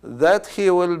that he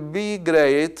will be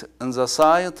great in the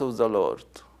sight of the Lord.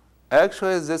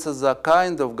 Actually, this is the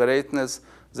kind of greatness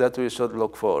that we should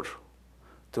look for,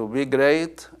 to be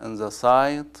great in the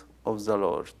sight of the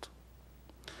Lord.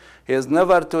 He is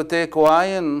never to take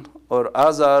wine or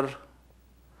other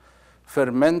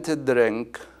fermented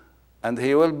drink, and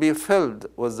he will be filled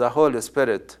with the Holy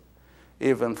Spirit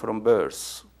even from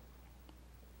birth.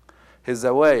 He is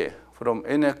away from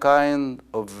any kind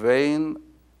of vain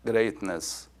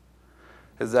greatness.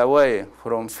 He is away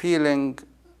from feeling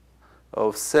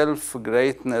of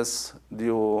self-greatness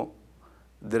due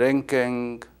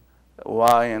drinking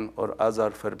wine or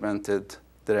other fermented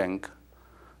drink.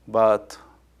 But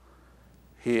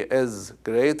he is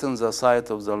great in the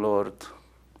sight of the Lord,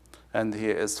 and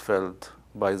he is filled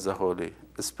by the Holy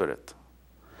Spirit.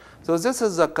 So this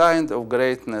is the kind of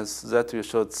greatness that we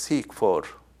should seek for,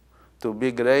 to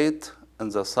be great in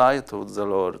the sight of the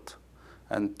Lord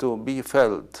and to be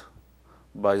filled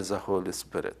by the Holy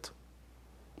Spirit.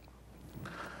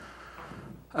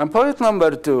 And point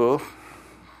number 2,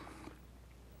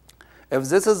 if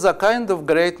this is the kind of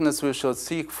greatness we should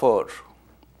seek for,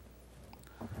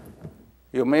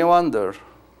 you may wonder,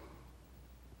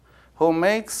 who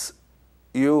makes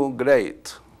you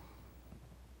great?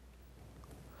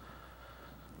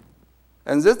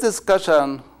 In this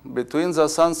discussion between the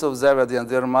sons of Zebedee and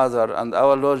their mother and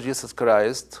our Lord Jesus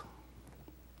Christ,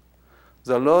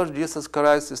 the Lord Jesus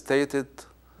Christ stated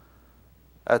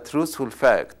a truthful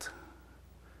fact.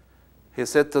 He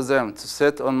said to them, to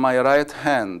sit on my right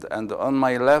hand and on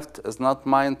my left is not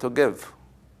mine to give,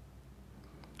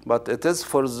 but it is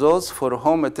for those for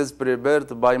whom it is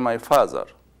prepared by my Father.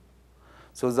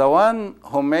 So the one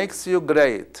who makes you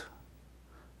great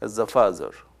is the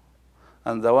Father,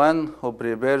 and the one who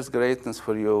prepares greatness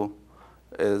for you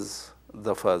is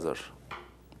the Father.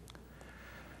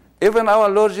 Even our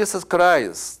Lord Jesus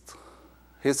Christ,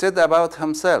 he said about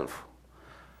himself,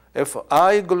 if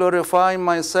I glorify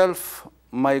myself,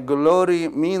 my glory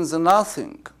means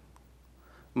nothing.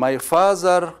 My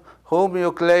Father, whom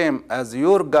you claim as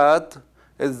your God,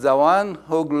 is the one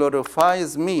who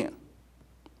glorifies me.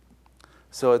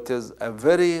 So it is a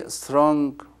very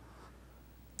strong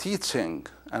teaching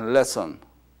and lesson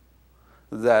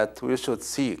that we should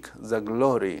seek the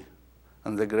glory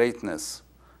and the greatness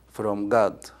from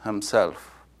God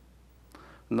himself,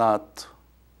 not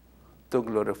to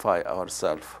glorify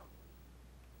ourselves.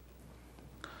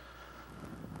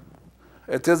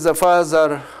 It is the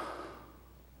Father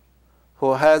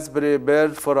who has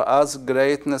prepared for us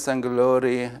greatness and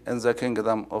glory in the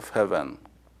kingdom of heaven.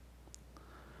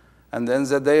 And in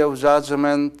the day of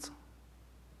judgment,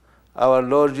 our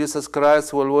Lord Jesus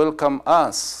Christ will welcome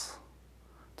us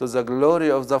to the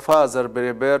glory of the Father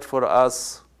prepared for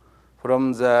us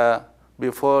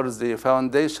before the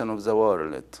foundation of the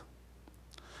world.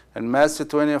 In Matthew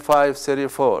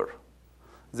 25:34,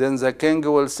 then the king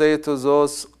will say to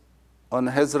those on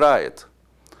his right,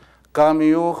 "Come,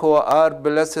 you who are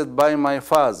blessed by my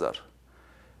Father,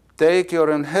 take your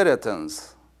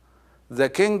inheritance, the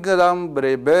kingdom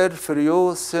prepared for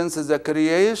you since the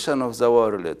creation of the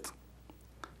world."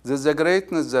 This is the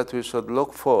greatness that we should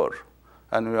look for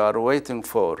and we are waiting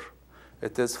for.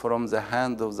 It is from the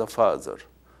hand of the Father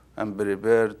and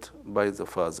prepared by the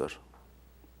Father.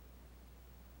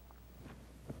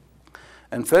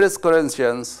 In 1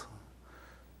 Corinthians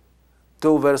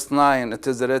 2 verse 9, it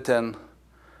is written,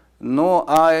 "No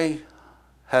eye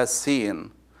has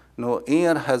seen, no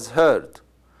ear has heard,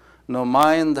 no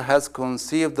mind has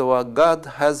conceived what God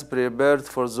has prepared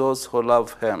for those who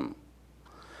love him."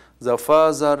 The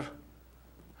Father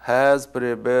has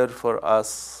prepared for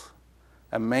us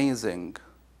amazing,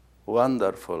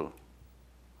 wonderful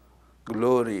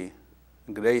glory,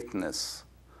 greatness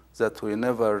that we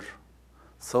never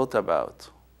thought about.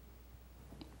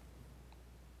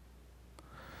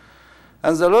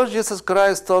 And the Lord Jesus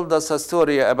Christ told us a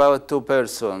story about two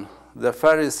persons, the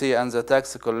Pharisee and the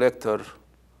tax collector,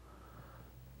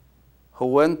 who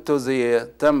went to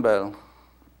the temple,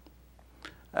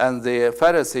 and the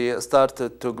Pharisee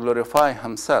started to glorify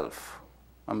himself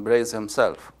and praise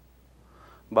himself.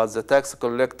 But the tax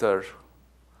collector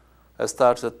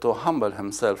started to humble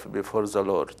himself before the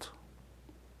Lord.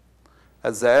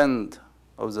 At the end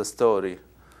of the story,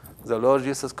 the Lord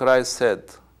Jesus Christ said,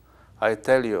 "I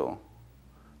tell you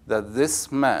that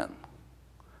this man,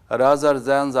 rather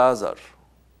than the other,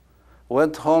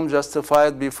 went home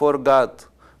justified before God.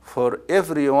 For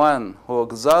everyone who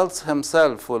exalts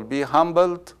himself will be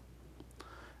humbled,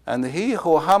 and he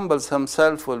who humbles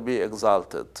himself will be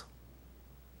exalted."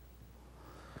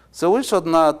 So we should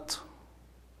not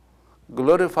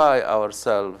glorify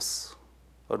ourselves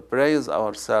or praise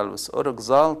ourselves or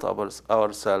exalt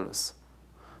ourselves,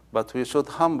 but we should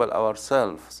humble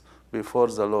ourselves before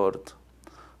the Lord,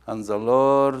 and the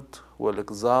Lord will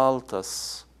exalt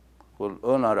us, will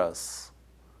honor us,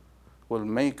 will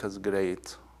make us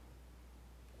great.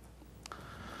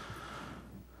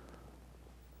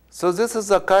 So this is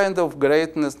a kind of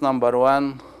greatness, number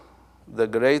one, the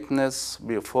greatness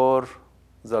before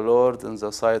the Lord, in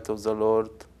the sight of the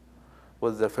Lord,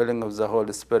 with the filling of the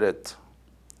Holy Spirit.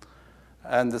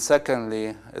 And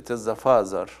secondly, it is the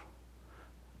Father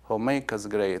who makes us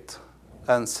great.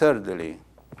 And thirdly,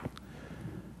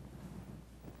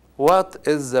 what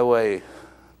is the way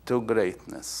to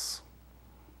greatness?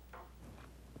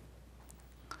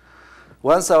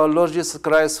 Once our Lord Jesus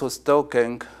Christ was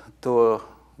talking to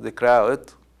the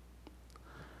crowd,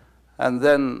 and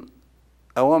then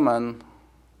a woman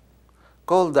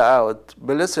called out,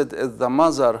 "Blessed is the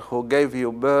mother who gave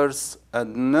you birth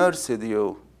and nursed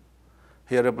you."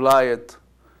 He replied,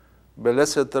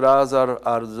 "Blessed rather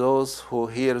are those who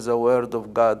hear the word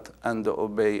of God and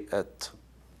obey it."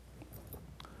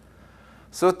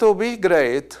 So to be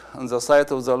great in the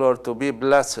sight of the Lord, to be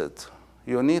blessed,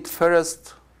 you need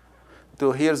first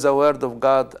to hear the word of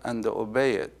God and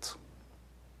obey it.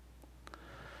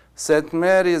 Saint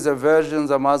Mary, the Virgin,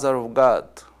 the Mother of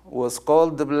God, was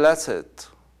called blessed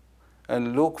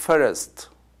in Luke 1st,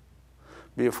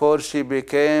 before she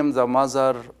became the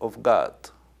Mother of God,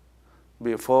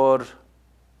 before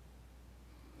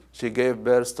she gave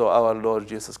birth to our Lord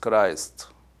Jesus Christ.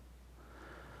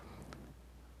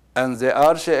 And the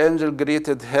archangel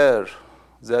greeted her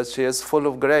that she is full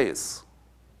of grace.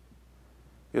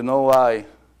 You know why?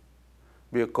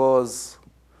 Because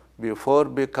before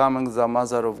becoming the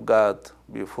Mother of God,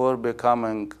 before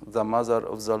becoming the Mother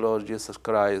of the Lord Jesus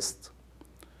Christ,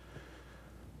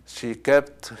 she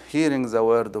kept hearing the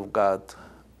word of God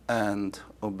and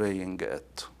obeying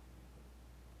it.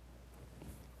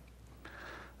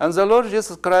 And the Lord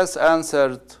Jesus Christ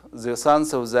answered the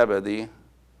sons of Zebedee,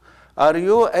 "Are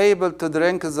you able to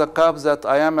drink the cup that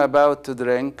I am about to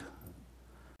drink,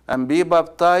 and be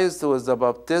baptized with the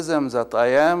baptism that I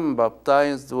am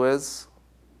baptized with?"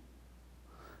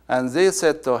 And they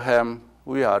said to him,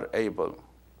 "We are able."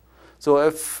 So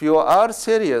if you are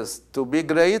serious to be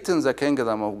great in the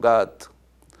kingdom of God,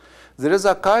 there is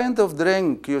a kind of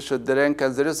drink you should drink,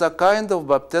 and there is a kind of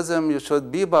baptism you should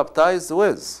be baptized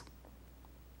with.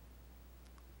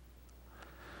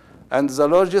 And the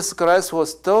Lord Jesus Christ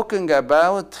was talking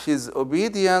about his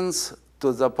obedience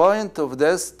to the point of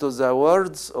this, to the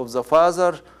words of the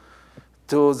Father,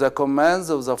 to the commands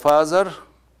of the Father.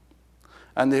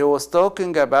 And he was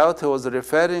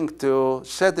referring to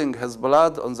shedding his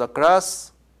blood on the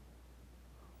cross.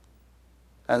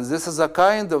 And this is a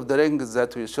kind of drink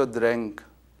that we should drink.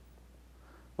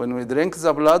 When we drink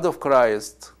the blood of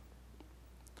Christ,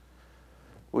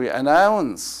 we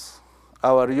announce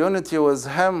our unity with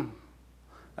him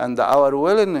and our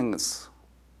willingness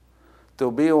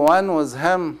to be one with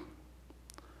him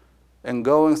in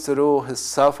going through his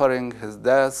suffering, his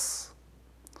death,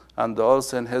 and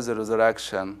also in his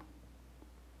resurrection,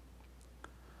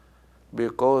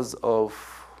 because of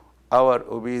our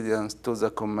obedience to the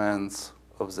commands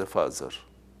of the Father.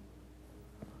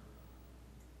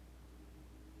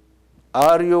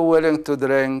 Are you willing to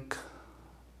drink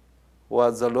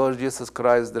what the Lord Jesus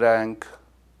Christ drank?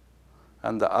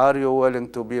 And are you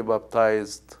willing to be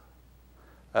baptized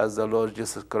as the Lord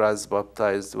Jesus Christ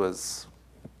baptized with?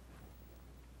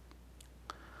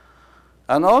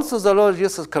 And also the Lord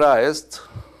Jesus Christ,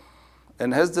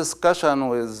 in his discussion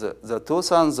with the two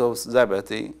sons of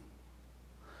Zebedee,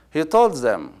 he told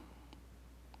them,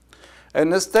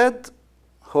 instead,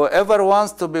 whoever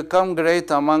wants to become great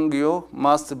among you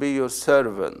must be your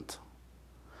servant,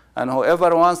 and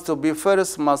whoever wants to be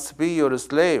first must be your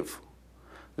slave,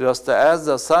 just as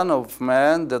the Son of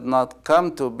Man did not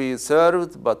come to be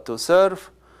served, but to serve,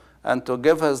 and to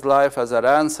give his life as a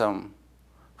ransom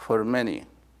for many.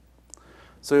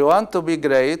 So you want to be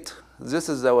great, this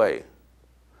is the way.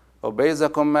 Obey the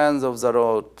commands of the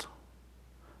Lord,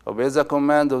 obey the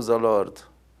command of the Lord,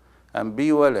 and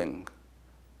be willing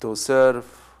to serve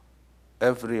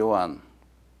everyone,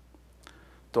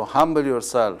 to humble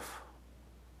yourself,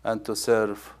 and to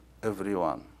serve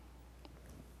everyone.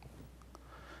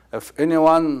 If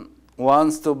anyone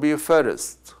wants to be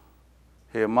first,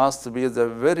 he must be the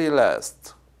very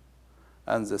last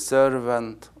and the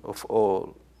servant of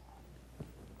all.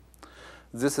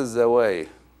 This is the way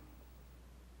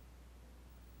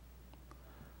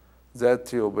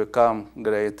that you become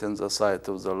great in the sight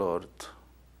of the Lord.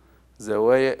 The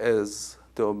way is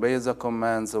to obey the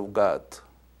commands of God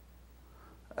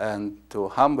and to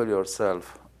humble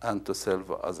yourself and to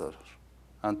serve others.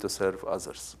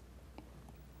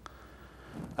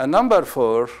 And number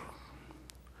 4,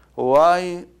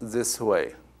 why this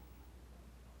way?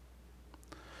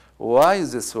 Why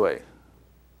this way?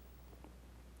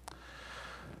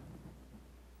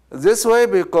 This way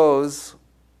because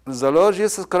the Lord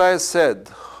Jesus Christ said,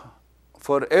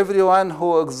 for everyone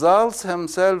who exalts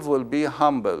himself will be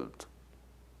humbled,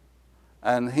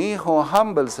 and he who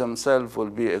humbles himself will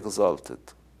be exalted.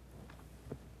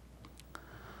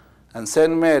 And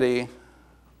Saint Mary,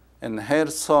 in her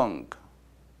song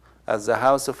at the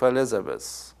house of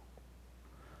Elizabeth,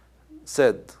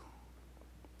 said,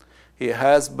 he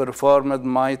has performed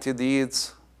mighty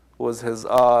deeds with his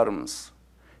arms.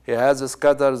 He has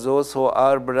scattered those who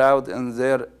are proud in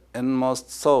their inmost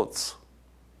thoughts.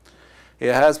 He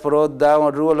has brought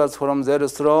down rulers from their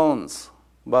thrones,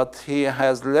 but he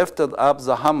has lifted up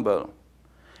the humble.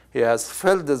 He has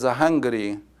filled the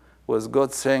hungry with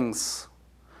good things,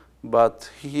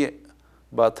 but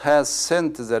has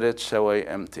sent the rich away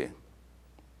empty.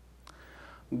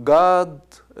 God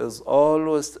is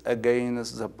always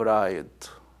against the pride.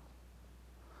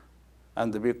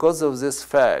 And because of this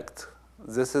fact,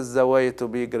 this is the way to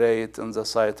be great in the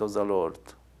sight of the Lord,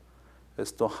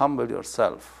 is to humble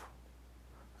yourself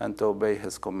and to obey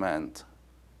his command,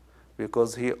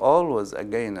 because he always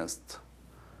against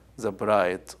the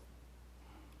pride.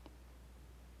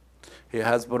 He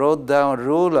has brought down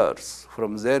rulers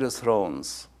from their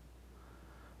thrones,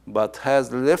 but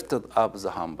has lifted up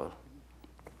the humble.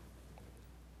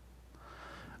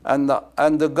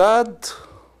 And God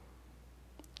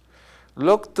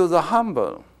looked to the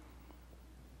humble.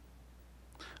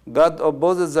 God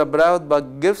opposes the proud,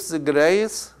 but gives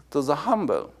grace to the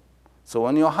humble. So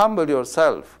when you humble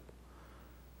yourself,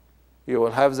 you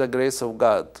will have the grace of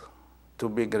God to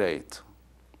be great.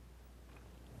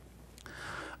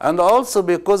 And also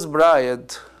because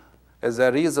pride is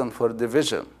a reason for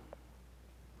division.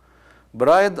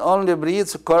 Pride only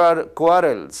breeds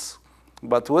quarrels,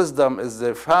 but wisdom is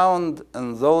found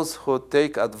in those who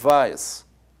take advice.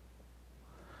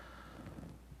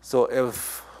 So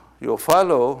if you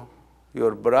follow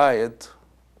your pride,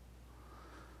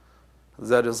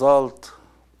 the result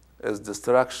is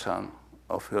destruction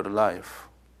of your life,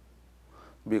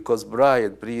 because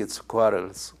pride breeds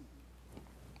quarrels.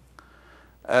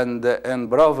 And in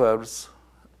Proverbs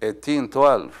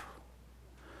 18:12,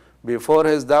 before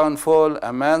his downfall,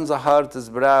 a man's heart is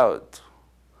proud,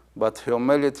 but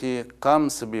humility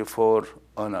comes before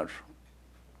honor.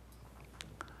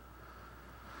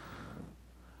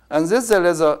 And this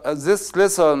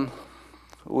lesson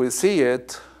we see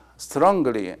it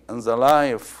strongly in the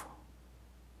life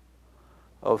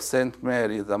of Saint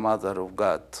Mary, the Mother of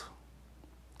God.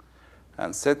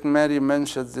 And Saint Mary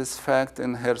mentions this fact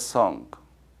in her song.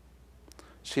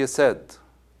 She said,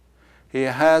 "He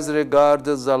has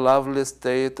regarded the lovely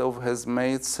state of his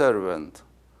maidservant,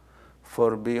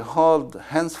 for behold,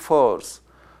 henceforth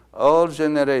all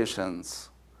generations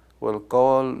will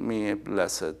call me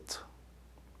blessed."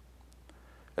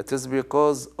 It is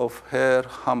because of her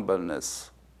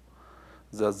humbleness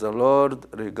that the Lord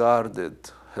regarded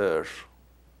her,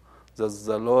 that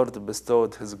the Lord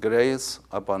bestowed his grace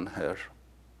upon her.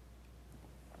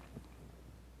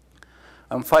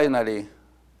 And finally,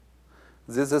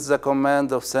 this is the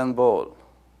command of St. Paul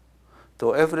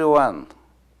to everyone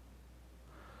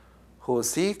who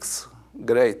seeks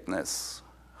greatness,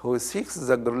 who seeks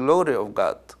the glory of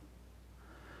God.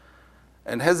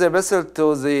 In his epistle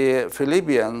to the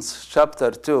Philippians,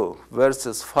 chapter 2,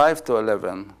 verses 5 to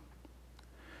 11,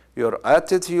 your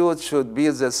attitude should be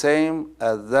the same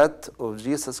as that of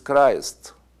Jesus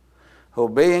Christ, who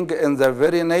being in the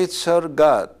very nature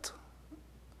God,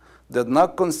 did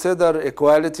not consider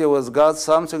equality with God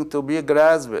something to be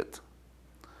grasped,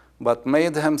 but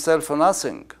made himself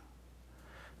nothing,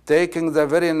 taking the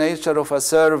very nature of a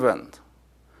servant,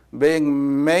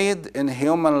 being made in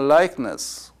human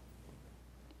likeness,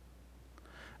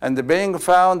 and being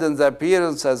found in the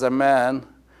appearance as a man,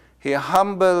 he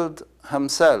humbled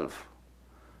himself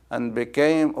and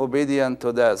became obedient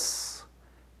to death,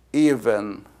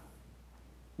 even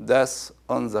death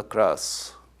on the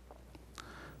cross.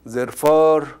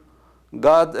 Therefore,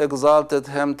 God exalted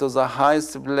him to the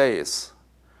highest place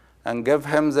and gave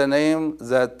him the name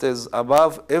that is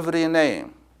above every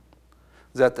name,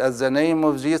 that at the name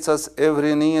of Jesus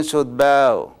every knee should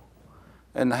bow,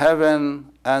 in heaven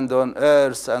and on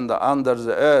earth and under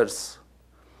the earth,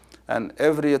 and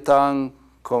every tongue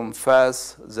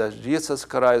confess that Jesus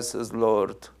Christ is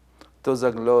Lord, to the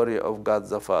glory of God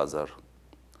the Father.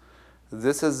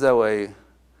 This is the way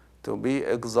to be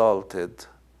exalted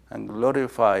and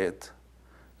glorified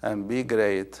and be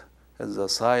great in the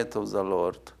sight of the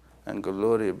Lord, and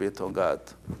glory be to God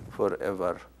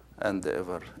forever and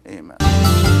ever. Amen.